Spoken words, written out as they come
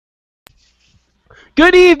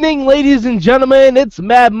Good evening, ladies and gentlemen. It's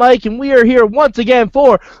Mad Mike, and we are here once again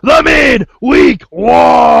for the Midweek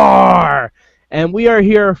War. And we are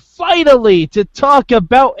here finally to talk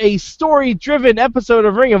about a story-driven episode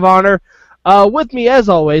of Ring of Honor. With me, as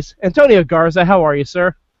always, Antonio Garza. How are you,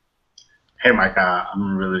 sir? Hey, Mike.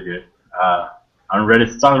 I'm really good. I'm ready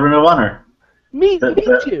to talk Ring of Honor. Me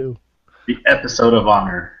too. The episode of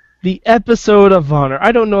Honor. The episode of Honor.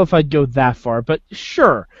 I don't know if I'd go that far, but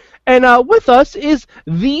sure. And with us is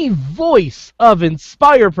the voice of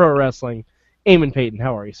Inspire Pro Wrestling, Eamon Payton.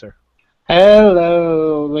 How are you, sir?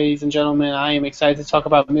 Hello, ladies and gentlemen. I am excited to talk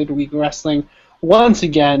about midweek wrestling once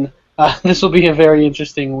again. This will be a very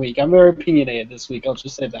interesting week. I'm very opinionated this week. I'll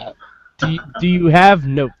just say that. Do you have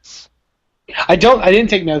notes? I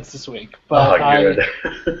didn't take notes this week, but good.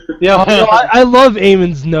 I love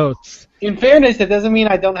Eamon's notes. In fairness, it doesn't mean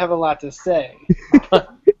I don't have a lot to say.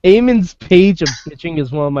 Eamon's page of pitching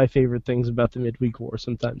is one of my favorite things about the Midweek War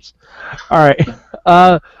sometimes. All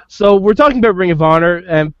right. So we're talking about Ring of Honor,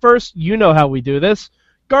 and first, you know how we do this.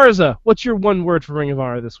 Garza, what's your one word for Ring of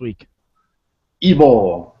Honor this week?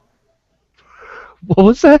 Evil. What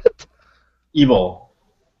was that? Evil.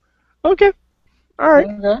 Okay. All right.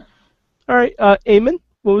 Okay. All right. Eamon,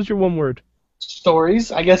 what was your one word?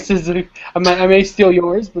 Stories. I guess I may steal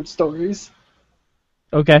yours, but stories.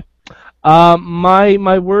 Okay.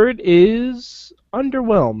 My word is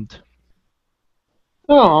underwhelmed.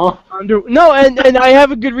 Oh. No, and I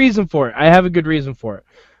have a good reason for it.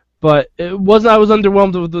 But it wasn't. I was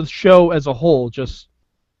underwhelmed with the show as a whole. Just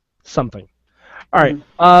something. All right.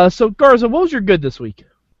 So Garza, what was your good this week?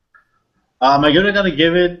 My good, I'm gonna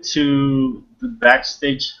give it to the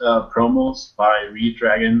backstage promos by Reed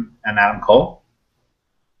Dragon and Adam Cole.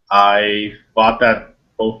 I thought that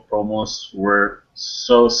both promos were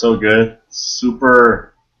so good.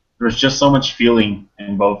 Super. There was just so much feeling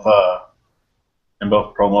in both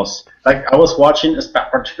promos. Like I was watching,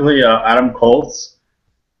 particularly Adam Cole's,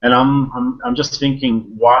 and I'm just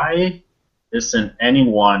thinking, why isn't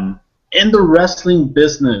anyone in the wrestling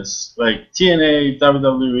business, like TNA,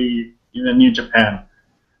 WWE, even New Japan,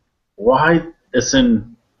 why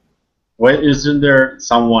isn't there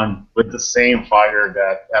someone with the same fire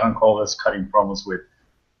that Adam Cole is cutting promos with?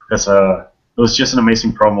 Because it was just an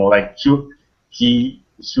amazing promo. Like he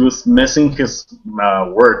was missing his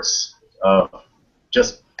words.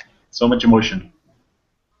 Just so much emotion.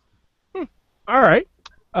 All right.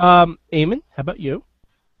 Eamon, how about you?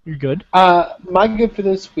 You're good. My good for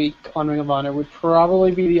this week on Ring of Honor would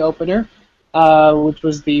probably be the opener, which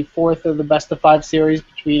was the fourth of the Best of 5 series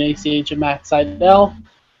between ACH and Matt Sydal.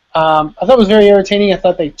 I thought it was very entertaining. I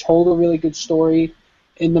thought they told a really good story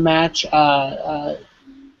in the match. I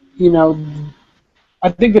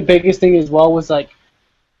think the biggest thing as well was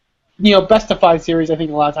Best of 5 series. I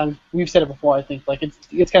think a lot of times we've said it before. I think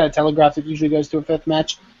it's kind of telegraphed. It usually goes to a fifth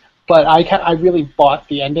match, but I really bought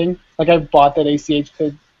the ending. Like I bought that ACH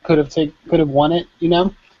could have won it,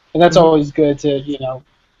 and that's always good to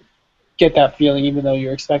get that feeling, even though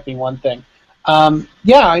you're expecting one thing. I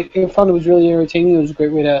found it was really entertaining. It was a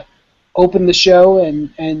great way to open the show,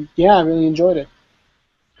 and I really enjoyed it.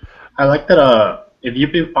 I like that. If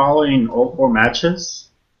you've been following all 4 matches,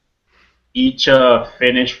 each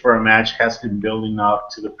finish for a match has been building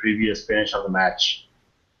up to the previous finish of the match.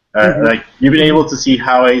 Like you've been able to see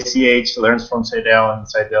how ACH learns from Sydal, and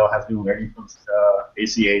Sydal has been learning from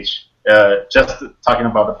ACH. Just talking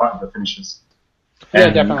about the finishes. Yeah,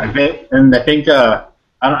 and definitely. I think I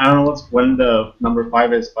don't know when the number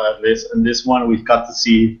 5 is, but in this one we've got to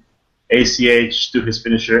see ACH do his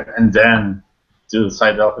finisher and then do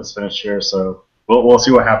Sydal his finisher. So we'll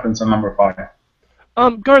see what happens on number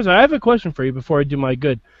 5. Garza, I have a question for you before I do my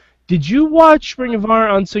good. Did you watch Ring of Honor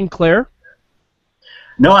on Sinclair?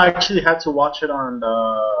 No, I actually had to watch it on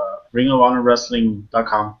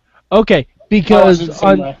ringofhonorwrestling.com. Okay, because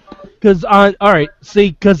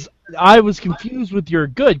I was confused with your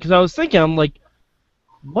good, because I was thinking, I'm like,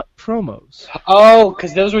 what promos? Oh,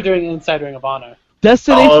 because those were doing Inside Ring of Honor.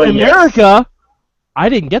 Destination America. I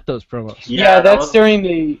didn't get those promos. Yeah, that's during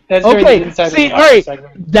the Inside Ring of Honor right.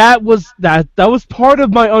 segment. That was part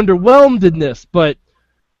of my underwhelmedness, but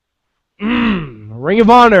Ring of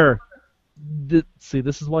Honor.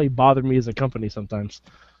 This is why you bother me as a company sometimes.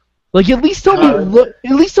 Like at least tell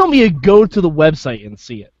me to go to the website and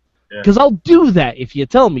see it. Because I'll do that if you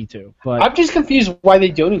tell me to. But I'm just confused why they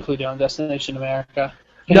don't include it on Destination America.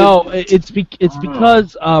 No, it's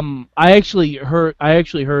because I actually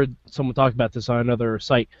heard someone talk about this on another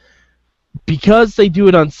site. Because they do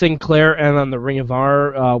it on Sinclair and on the Ring of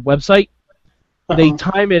Honor website, they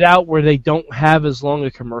time it out where they don't have as long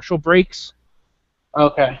of commercial breaks.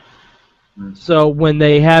 Okay. So when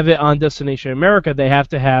they have it on Destination America, they have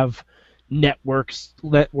to have network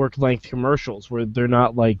length commercials where they're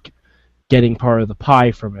not like getting part of the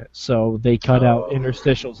pie from it. So they cut out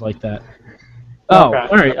interstitials like that. Oh, Okay.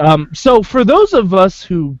 all right. So for those of us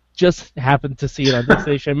who just happened to see it on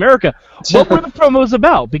Destination America, what were the promos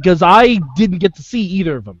about? Because I didn't get to see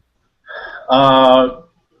either of them.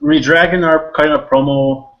 Redragon are kind of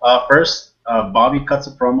promo first. Bobby cuts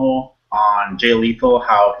a promo on Jay Lethal,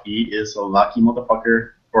 how he is a lucky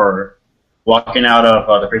motherfucker for walking out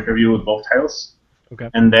of the pay-per-view with both titles. Okay.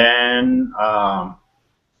 And then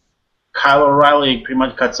Kyle O'Reilly pretty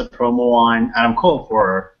much cuts a promo on Adam Cole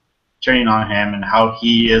for turning on him and how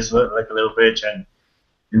he is like a little bitch, and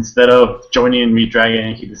instead of joining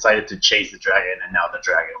Redragon, he decided to chase the dragon, and now the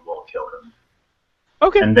dragon will kill him.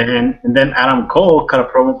 Okay. And then Adam Cole cut a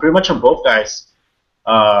promo pretty much on both guys,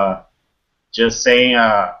 just saying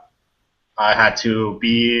I had to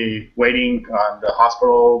be waiting on the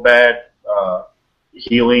hospital bed,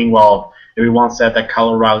 healing, while everyone said that Kyle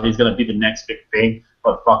O'Reilly is going to be the next big thing,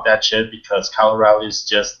 but fuck that shit, because Kyle O'Reilly is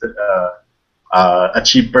just a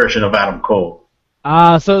cheap version of Adam Cole.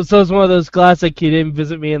 So it's one of those classic "he didn't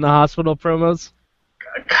visit me in the hospital" promos.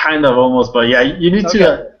 Kind of, almost, but yeah, you need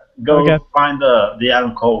to go find the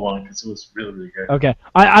Adam Cole one because it was really, really good. Okay,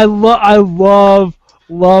 I love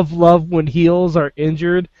when heels are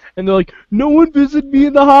injured and they're like, "No one visited me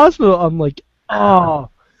in the hospital." I'm like, oh,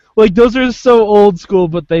 like those are so old school,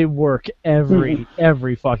 but they work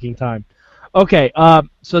every fucking time. Okay,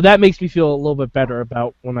 so that makes me feel a little bit better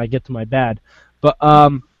about when I get to my bad. But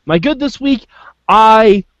my good this week,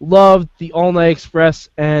 I loved the All Night Express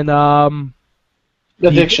and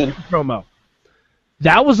Addiction promo.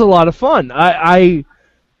 That was a lot of fun.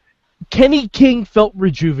 Kenny King felt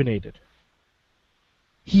rejuvenated.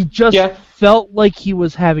 He just felt like he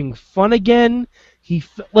was having fun again.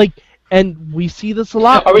 And we see this a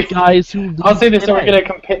lot with guys who. I'll say this: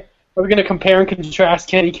 we're gonna compare and contrast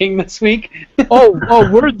Kenny King this week. We're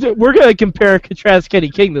gonna compare and contrast Kenny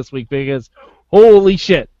King this week because holy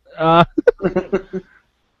shit.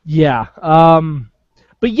 Yeah.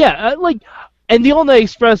 But yeah, and the All Night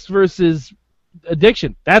Express versus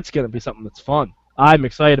Addiction. That's gonna be something that's fun. I'm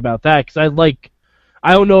excited about that because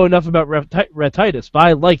I don't know enough about Red Titus, but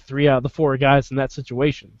I like 3 out of the 4 guys in that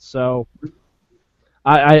situation. So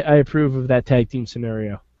I approve of that tag team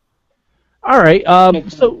scenario. All right.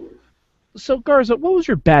 So Garza, what was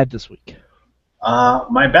your bad this week?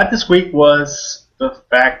 My bad this week was the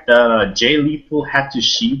fact that Jay Lethal had to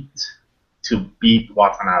cheat to beat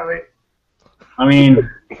Watanabe. I mean,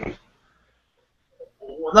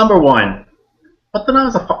 number one,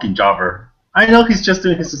 Watanabe's a fucking jobber. I know he's just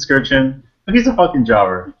doing his excursion, but he's a fucking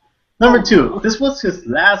jobber. Number two, this was his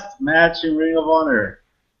last match in Ring of Honor.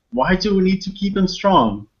 Why do we need to keep him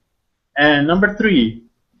strong? And number three,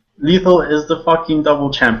 Lethal is the fucking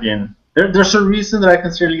double champion. There's a reason that I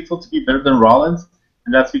consider Lethal to be better than Rollins,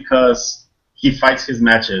 and that's because he fights his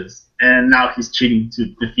matches, and now he's cheating to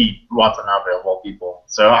defeat Watanabe of all people.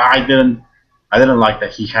 So I didn't like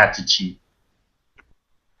that he had to cheat.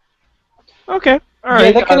 Okay, all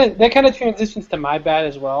right. Yeah, that kind of transitions to my bad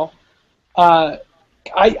as well. I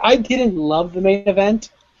didn't love the main event.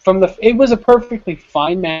 It was a perfectly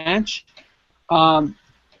fine match. I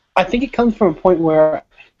think it comes from a point where,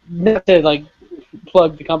 not to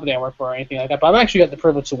plug the company I work for or anything like that, but I've actually got the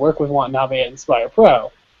privilege to work with Watanabe at Inspire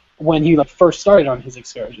Pro when he first started on his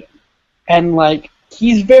excursion, and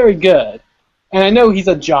he's very good. And I know he's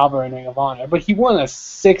a jobber in Ring of Honor, but he won a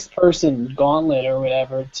 6-person gauntlet or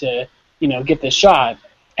whatever to get this shot,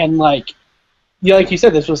 and like you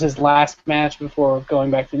said, this was his last match before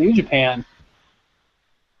going back to New Japan.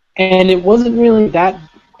 And it wasn't really that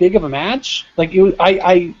big of a match. Because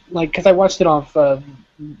I watched it off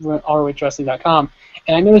ROHWrestling.com,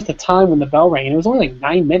 and I noticed the time when the bell rang, and it was only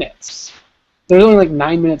 9 minutes. There was only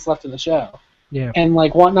 9 minutes left in the show. Yeah. And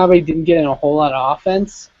Watanabe didn't get in a whole lot of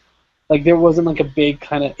offense. There wasn't a big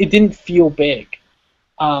it didn't feel big.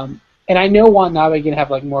 And I know Watanabe can have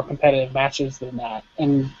more competitive matches than that,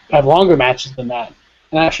 and have longer matches than that.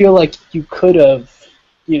 And I feel like you could have,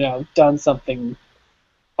 done something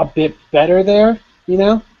a bit better there.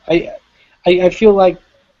 I feel like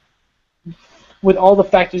with all the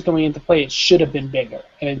factors going into play, it should have been bigger,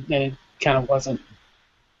 and it kind of wasn't.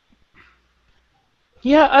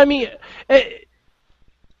 Yeah, I mean,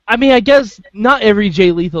 I guess not every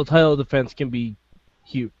Jay Lethal title defense can be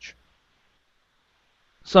huge.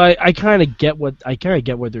 So I kind of get what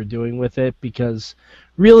they're doing with it, because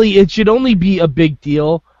really it should only be a big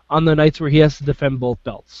deal on the nights where he has to defend both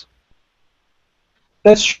belts.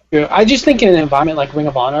 That's true. I just think in an environment like Ring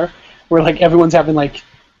of Honor, where everyone's having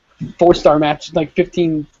 4-star match, like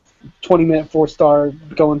 15, 20-minute 4-star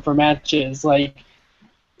going for matches. Like,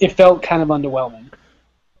 it felt kind of underwhelming.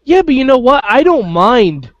 Yeah, but you know what? I don't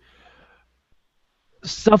mind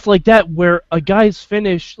stuff like that where a guy's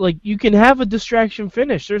finish, like, you can have a distraction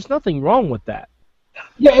finish. There's nothing wrong with that.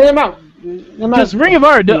 Yeah, and I'm not Because Ring of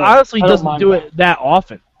Honor honestly I don't doesn't mind do that. it that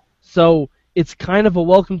often. So it's kind of a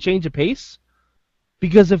welcome change of pace.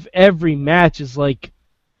 Because if every match is like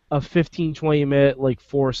a 15, 20-minute, like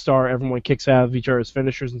 4-star, everyone kicks out of each other's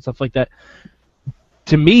finishers and stuff like that,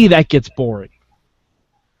 to me, that gets boring.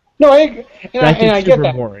 No, I That gets get super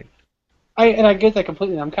that. boring. I get that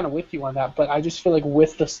completely. I'm kind of with you on that, but I just feel like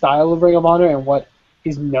with the style of Ring of Honor and what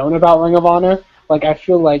is known about Ring of Honor, like I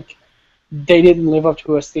feel like they didn't live up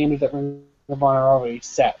to a standard that Ring of Honor already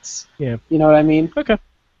sets. Yeah. You know what I mean? Okay.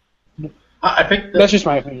 I think That's just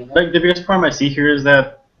my opinion. like the biggest problem I see here is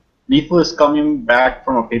that Lethal is coming back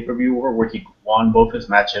from a pay-per-view where he won both his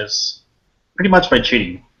matches pretty much by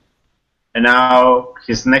cheating. And now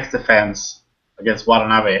his next defense against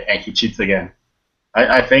Watanabe, and he cheats again.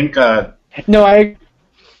 I think No,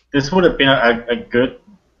 this would have been a good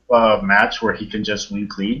match where he can just win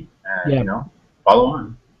clean and, Yeah. follow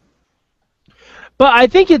on. But I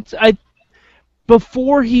think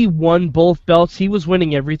before he won both belts, he was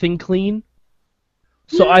winning everything clean.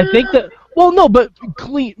 So I think that, well, no, but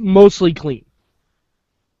clean, mostly clean.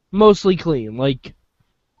 Mostly clean. Like,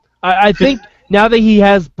 I think now that he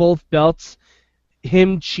has both belts,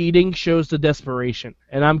 him cheating shows the desperation,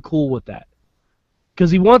 and I'm cool with that.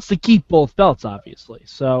 Because he wants to keep both belts, obviously.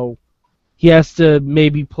 So he has to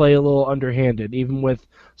maybe play a little underhanded, even with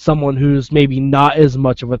someone who's maybe not as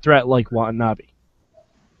much of a threat like Watanabe.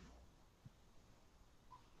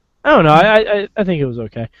 I don't know. I think it was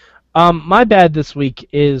okay. My bad this week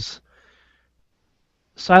is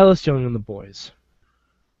Silas Young and the boys.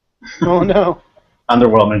 oh no.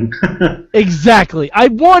 Underwhelming. Exactly. I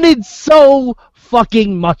wanted so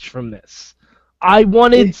fucking much from this. I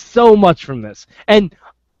wanted so much from this. And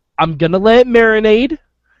I'm going to let it marinate.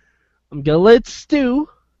 I'm going to let it stew.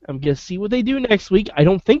 I'm going to see what they do next week. I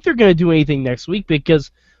don't think they're going to do anything next week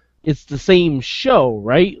because it's the same show,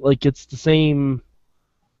 right? Like, it's the same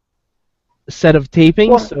set of tapings,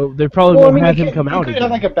 Well- so they probably Well, I won't mean, have they him come out could again.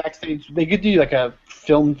 have like a backstage. They could do like a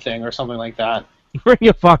film thing or something like that. Ring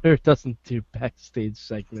of Honor doesn't do backstage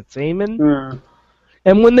segments, Eamon. Mm,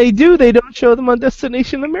 And when they do, they don't show them on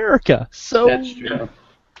Destination America. So, that's true.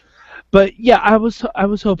 but yeah, I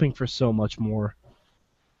was hoping for so much more.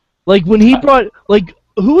 Like when he brought, like,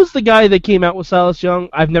 who was the guy that came out with Silas Young?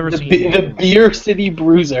 I've never seen The Beer City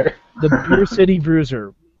Bruiser. the Beer City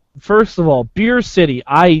Bruiser. First of all, Beer City,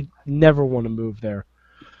 I never want to move there.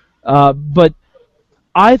 But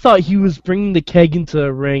I thought he was bringing the keg into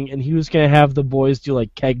the ring, and he was going to have the boys do,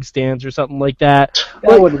 like, keg stands or something like that.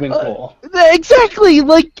 That would have been cool. Exactly!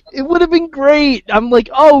 Like, it would have been great! I'm like,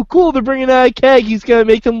 oh, cool, they're bringing out a keg. He's going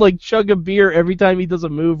to make them, like, chug a beer every time he does a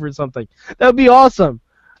move or something. That would be awesome.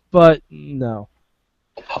 But, no.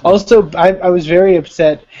 Also, I was very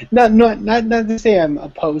upset. Not to say I'm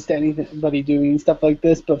opposed to anybody doing stuff like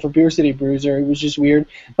this, but for Beer City Bruiser, it was just weird.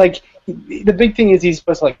 Like the big thing is he's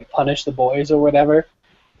supposed to like punish the boys or whatever,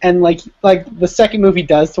 and like the second move he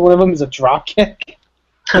does to one of them is a drop kick,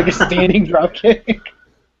 like a standing drop kick.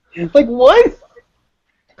 Like what?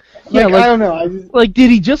 Yeah, Like, I don't know. Like,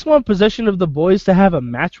 did he just want possession of the boys to have a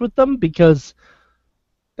match with them? Because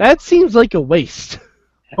that seems like a waste.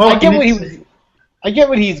 Well, I get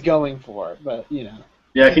what he's going for, but you know.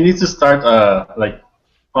 Yeah, he needs to start like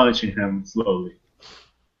punishing him slowly.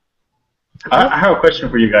 I have a question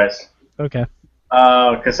for you guys. Okay.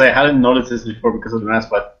 Because I hadn't noticed this before because of the mask,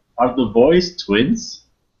 but are the boys twins?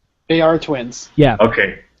 They are twins. Yeah.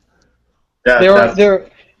 Okay. They're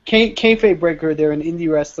Kayfabe Breaker. They're an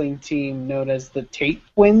indie wrestling team known as the Tate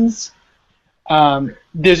Twins.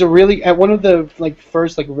 There's a really at one of the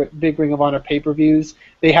first big Ring of Honor pay-per-views,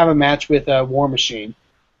 they have a match with War Machine,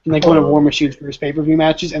 one of War Machine's first pay-per-view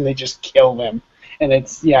matches, and they just kill them. And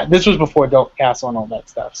this was before Dalton Castle and all that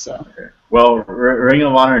stuff. So Okay. Well, Ring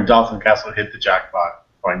of Honor and Dalton Castle hit the jackpot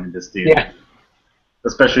finding this deal. yeah,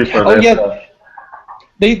 Especially for Oh, this. yeah.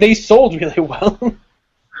 they sold really well.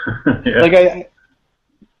 Yeah.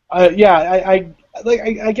 I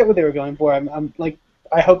get what they were going for. I'm like,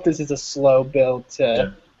 I hope this is a slow build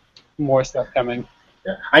to more stuff coming.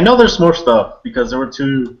 Yeah. I know there's more stuff because there were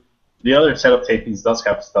the other set of tapings does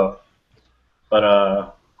have stuff,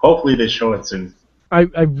 but hopefully they show it soon. I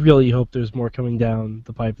really hope there's more coming down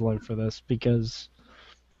the pipeline for this because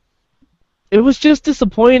it was just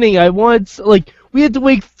disappointing. We had to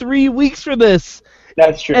wait 3 weeks for this,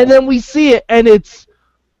 That's true. and then we see it, and it's,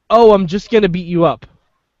 oh, I'm just gonna beat you up.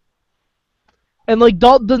 And like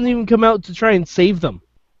Dalton doesn't even come out to try and save them.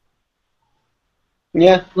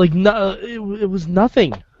 Yeah. Like no, it was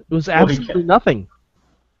nothing. It was absolutely nothing.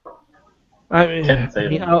 I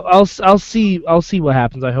mean, I'll see what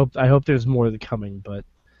happens. I hope there's more coming, but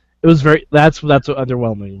it was that's what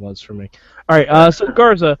underwhelming was for me. All right, so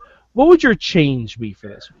Garza, what would your change be for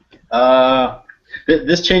this week?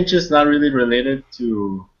 This change is not really related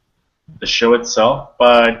to the show itself,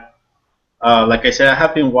 but like I said, I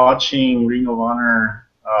have been watching Ring of Honor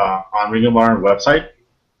on Ring of Honor website,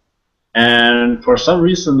 and for some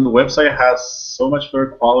reason the website has so much better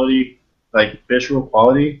quality, like visual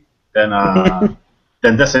quality, than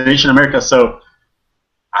Destination America. So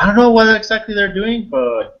I don't know what exactly they're doing,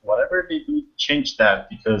 but whatever they do, change that,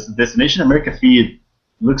 because the Destination America feed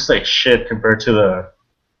looks like shit compared to the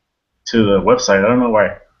website. I don't know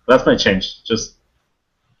why. That's my change. Just,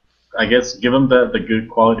 I guess, give them the good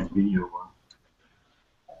quality video one.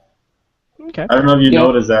 Okay. I don't know if you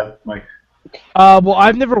noticed that, Mike. Well,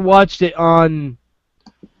 I've never watched it on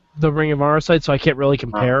the Ring of Honor site, so I can't really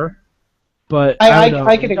compare. But I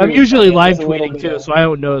can agree. I'm usually live tweeting too, so I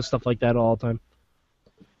don't notice stuff like that all the time.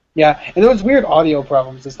 Yeah, and there was weird audio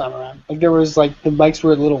problems this time around. Like there was the mics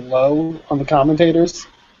were a little low on the commentators,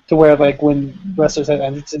 to where when wrestlers had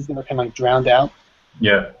entrances, they were kind of drowned out.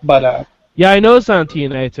 Yeah. But yeah, I noticed that on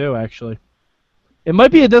TNA too. Actually, it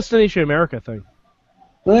might be a Destination America thing.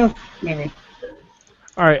 Well, maybe.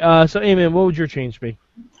 All right, so Eamon, what would your change be?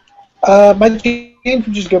 My change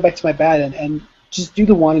would just go back to my bad and just do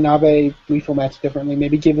the Watanabe lethal match differently.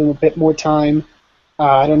 Maybe give them a bit more time.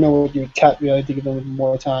 I don't know what you would cut really to give them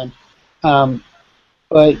more time,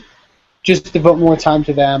 but just devote more time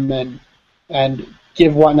to them and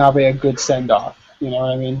give Watanabe a good send off. You know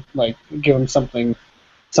what I mean? Like give him something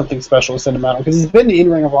special to send him out, because he's been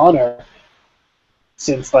in Ring of Honor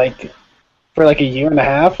since for a year and a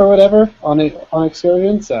half or whatever on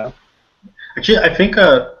Excursion. So actually, I think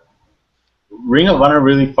Ring of Honor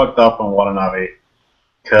really fucked up on Watanabe,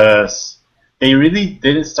 because they really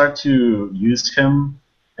didn't start to use him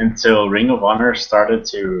until Ring of Honor started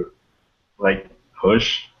to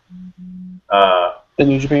push the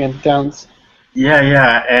New Japan Downs.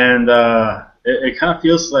 Yeah, and it kind of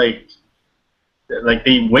feels like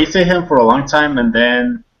they wasted him for a long time, and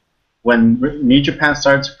then when New Japan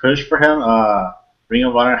started to push for him, Ring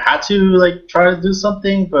of Honor had to try to do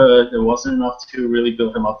something, but it wasn't enough to really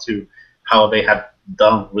build him up to how they had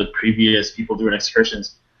done with previous people doing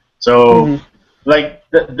excursions. So,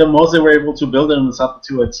 the most they were able to build him was up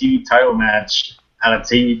to a TV title match at a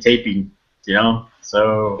TV taping, you know?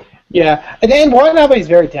 So... Yeah, and Watanabe is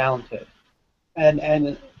very talented.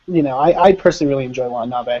 And I personally really enjoy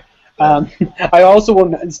Watanabe. I also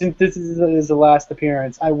will, since this is the last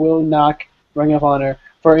appearance, I will knock Ring of Honor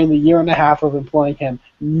for, in the year and a half of employing him,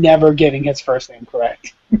 never getting his first name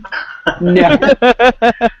correct. Never.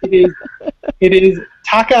 It is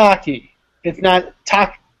Takaaki. It's not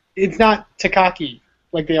Takaki,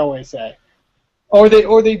 like they always say. Or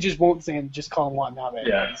they just won't say and just call him Watanabe.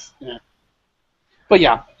 Yeah. But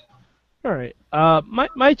yeah. All right.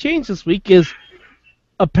 My change this week is,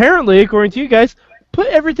 apparently, according to you guys, put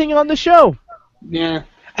everything on the show. Yeah.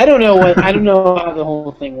 I don't know how the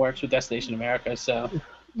whole thing works with Destination America, so.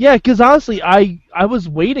 Yeah, because honestly, I was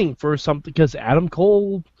waiting for something, because Adam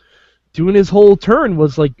Cole doing his whole turn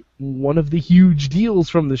was one of the huge deals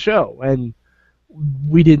from the show, and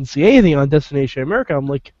we didn't see anything on Destination America. I'm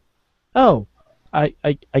like, oh,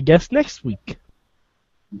 I guess next week.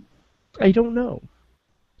 I don't know.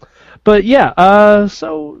 But yeah,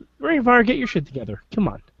 so Ring of Honor, get your shit together. Come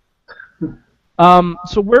on.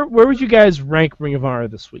 So where would you guys rank Ring of Honor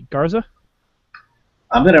this week, Garza?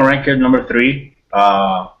 I'm gonna rank it number 3,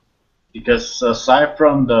 because aside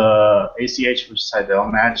from the ACH versus Seidel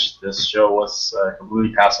match, this show was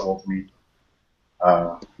completely passable to me.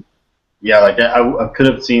 Yeah, I could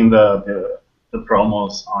have seen the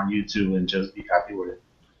promos on YouTube and just be happy with it.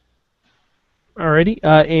 Alrighty,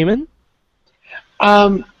 Eamon?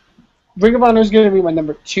 Ring of Honor is going to be my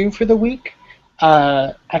number 2 for the week.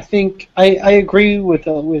 I think I agree with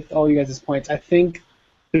all you guys' points. I think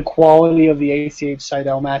the quality of the ACH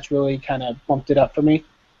Seidel match really kind of bumped it up for me,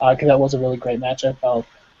 because that was a really great match, I felt.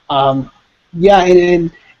 Yeah,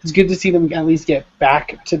 and it's good to see them at least get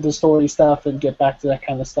back to the story stuff and get back to that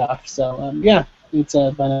kind of stuff. So yeah, it's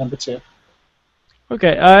my number 2.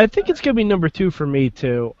 Okay, I think it's going to be number 2 for me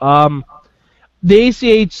too. The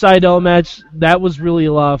ACH Seidel match, that was really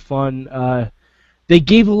a lot of fun. They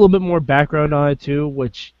gave a little bit more background on it too,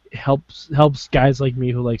 which helps guys like me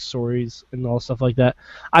who like stories and all stuff like that.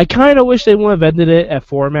 I kind of wish they would have ended it at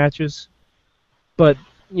 4 matches, but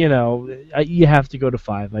you have to go to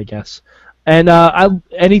 5, I guess. And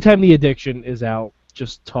anytime the addiction is out,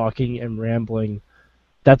 just talking and rambling,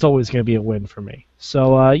 that's always going to be a win for me.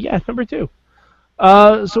 So yeah, number 2.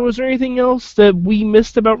 So is there anything else that we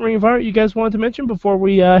missed about Ring of Honor you guys wanted to mention before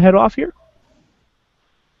we head off here?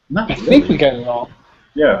 Not I think we got it all.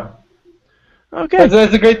 Yeah. Okay.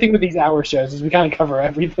 That's the great thing with these hour shows is we kind of cover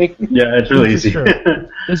everything. Yeah, it's really This is easy. true.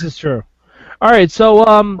 This is true. All right, so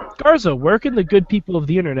Garza, where can the good people of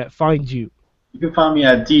the internet find you? You can find me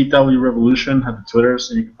at DW Revolution at the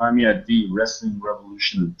Twitters, and you can find me at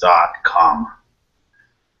TheWrestlingRevolution.com.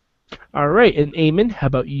 All right, and Eamon, how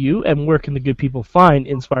about you? And where can the good people find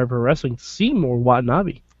Inspire Pro Wrestling to see more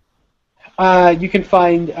Watanabe? You can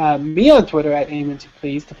find me on Twitter at Aimon to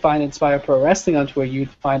Please. To find Inspire Pro Wrestling on Twitter, you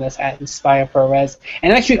can find us at Inspire Pro Res.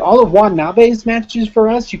 And actually, all of Watanabe's matches for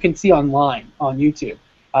us, you can see online on YouTube,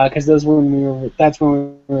 because that's when we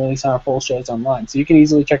release our full shows online. So you can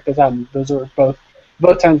easily check those out. And those are both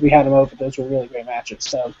times we had them over. Those were really great matches.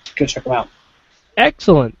 So go check them out.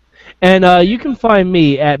 Excellent. And you can find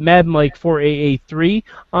me at MadMike4883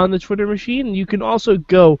 on the Twitter machine. And you can also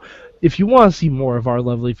go, if you want to see more of our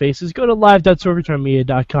lovely faces, go to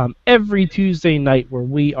live.sorgatronmedia.com every Tuesday night where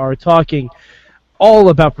we are talking all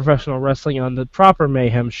about professional wrestling on the Proper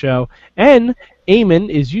Mayhem show. And Eamon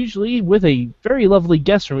is usually with a very lovely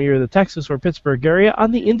guest from either the Texas or Pittsburgh area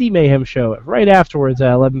on the Indie Mayhem show right afterwards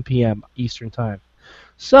at 11 p.m. Eastern Time.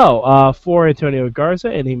 So, for Antonio Garza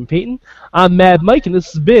and Eamon Payton, I'm Mad Mike, and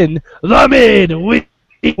this has been The Midweek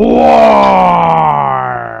War!